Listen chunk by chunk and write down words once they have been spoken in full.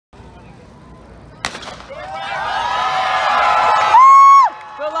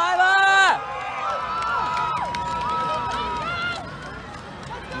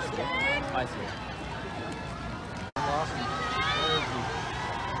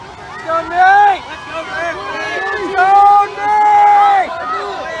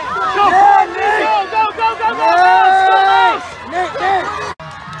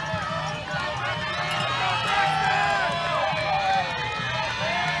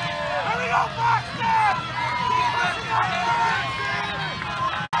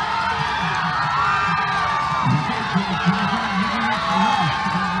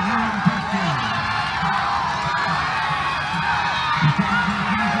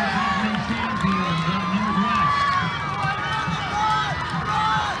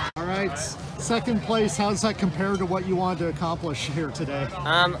Second place, how does that compare to what you wanted to accomplish here today?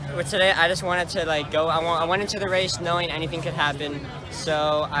 Today I just wanted to go. I went into the race knowing anything could happen.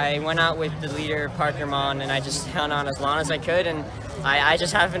 So I went out with the leader, Parker Mon, and I just held on as long as I could, and I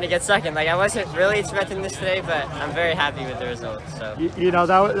just happened to get second. I wasn't really expecting this today, but I'm very happy with the results. So you know,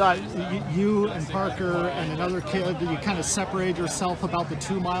 that you and Parker and another kid, you kind of separated yourself about the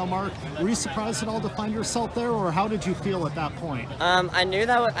 2-mile mark. Were you surprised at all to find yourself there, or how did you feel at that point? I knew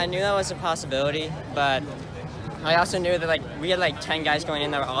that was a possibility, but I also knew that we had 10 guys going in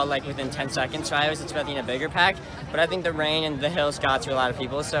that were all within 10 seconds, so I was expecting a bigger pack. But I think the rain and the hills got to a lot of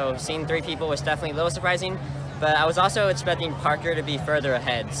people, so seeing 3 people was definitely a little surprising. But I was also expecting Parker to be further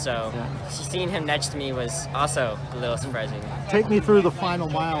ahead, so seeing him next to me was also a little surprising. Take me through the final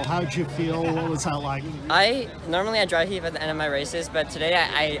mile. How did you feel? What was that like? Normally I dry heave at the end of my races, but today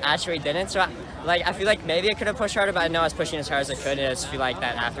I actually didn't. So I feel like maybe I could have pushed harder, but I know I was pushing as hard as I could, and I just feel like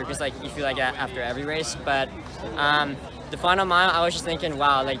that after, because you feel like that after every race. But the final mile, I was just thinking,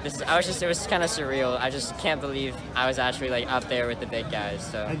 wow, it was kind of surreal. I just can't believe I was actually up there with the big guys.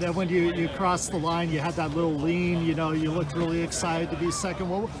 So. And then when you crossed the line, you had that little lean, you know, you looked really excited to be second.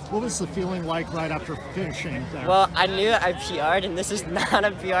 What was the feeling like right after finishing there? Well, I knew I PR'd, and this is not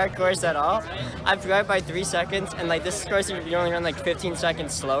a PR course at all. I PR'd by 3 seconds, and this course you only run 15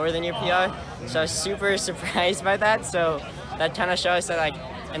 seconds slower than your PR. So I was super surprised by that. So that kind of shows that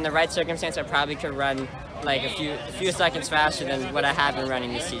in the right circumstance, I probably could run a few seconds faster than what I have been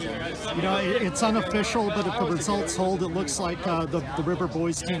running this season. You know, it's unofficial, but if the results hold, it looks like the River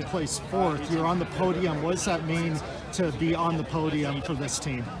Boys team placed 4th. You're on the podium. What does that mean to be on the podium for this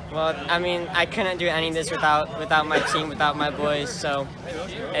team? Well, I mean, I couldn't do any of this without my team, without my boys. So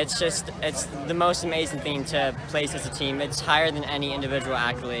it's the most amazing thing to place as a team. It's higher than any individual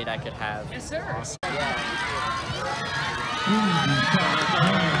accolade I could have. Yes, sir. Awesome.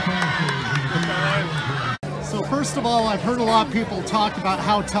 So first of all, I've heard a lot of people talk about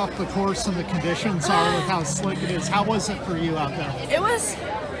how tough the course and the conditions are with how slick it is. How was it for you out there? It was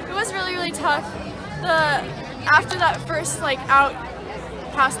really, really tough. After that first out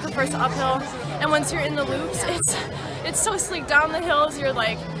past the first uphill, and once you're in the loops, it's so slick down the hills. You're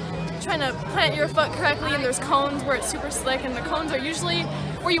trying to plant your foot correctly, and there's cones where it's super slick, and the cones are usually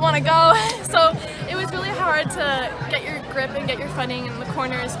where you want to go. So it was really hard to get your grip and get your footing in the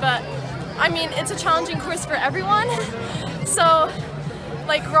corners, but I mean, it's a challenging course for everyone. So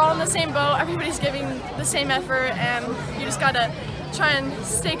we're all in the same boat, everybody's giving the same effort, and you just gotta try and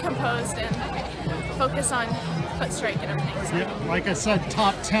stay composed and focus on foot strike and everything. So. Yeah, like I said,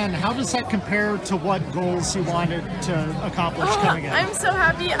 top 10. How does that compare to what goals you wanted to accomplish coming in? I'm so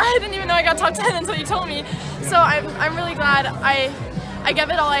happy. I didn't even know I got top 10 until you told me. So I'm really glad. I gave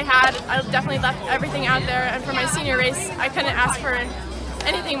it all I had. I definitely left everything out there, and for my senior race, I couldn't ask for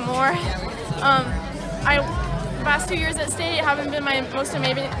anything more. The past 2 years at state haven't been my most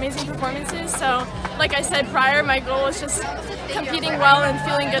amazing performances, so like I said prior, my goal was just competing well and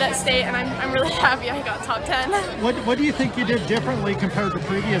feeling good at state, and I'm really happy I got top 10. What do you think you did differently compared to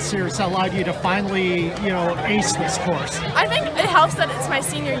previous years that allowed you to finally, you know, ace this course? I think it helps that it's my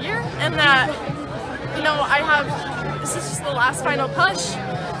senior year, and that, you know, this is just the last final push,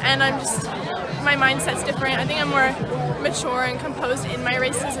 and my mindset's different. I think I'm more mature and composed in my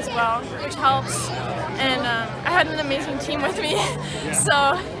races as well, which helps. And I had an amazing team with me,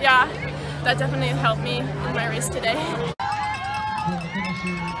 so yeah, that definitely helped me in my race today.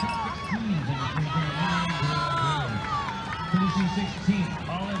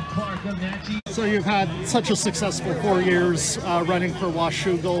 So you've had such a successful 4 years running for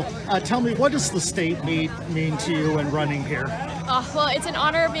Washougal. Tell me, what does the state meet mean to you in running here? Well, it's an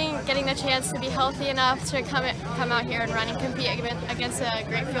honor getting the chance to be healthy enough to come out here and run and compete against a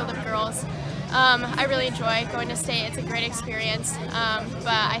great field of girls. I really enjoy going to state. It's a great experience, but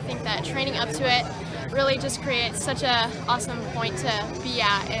I think that training up to it really just creates such a awesome point to be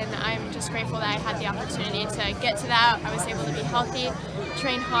at, and I'm just grateful that I had the opportunity to get to that. I was able to be healthy,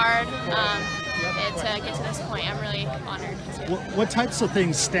 train hard, and to get to this point. I'm really honored. What types of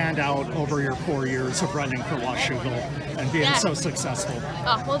things stand out over your 4 years of running for Washougal and being so successful?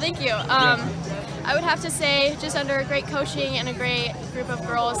 Oh, well, thank you. I would have to say, just under great coaching and a great group of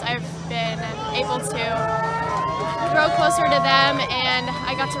girls, I've been able to grow closer to them, and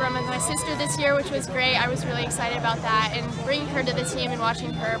I got to run with my sister this year, which was great. I was really excited about that, and bringing her to the team and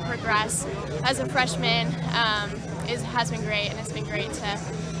watching her progress as a freshman has been great, and it's been great to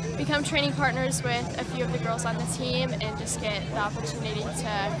become training partners with a few of the girls on the team and just get the opportunity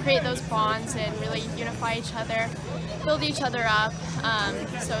to create those bonds and really unify each other, build each other up.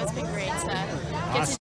 So it's been great to get to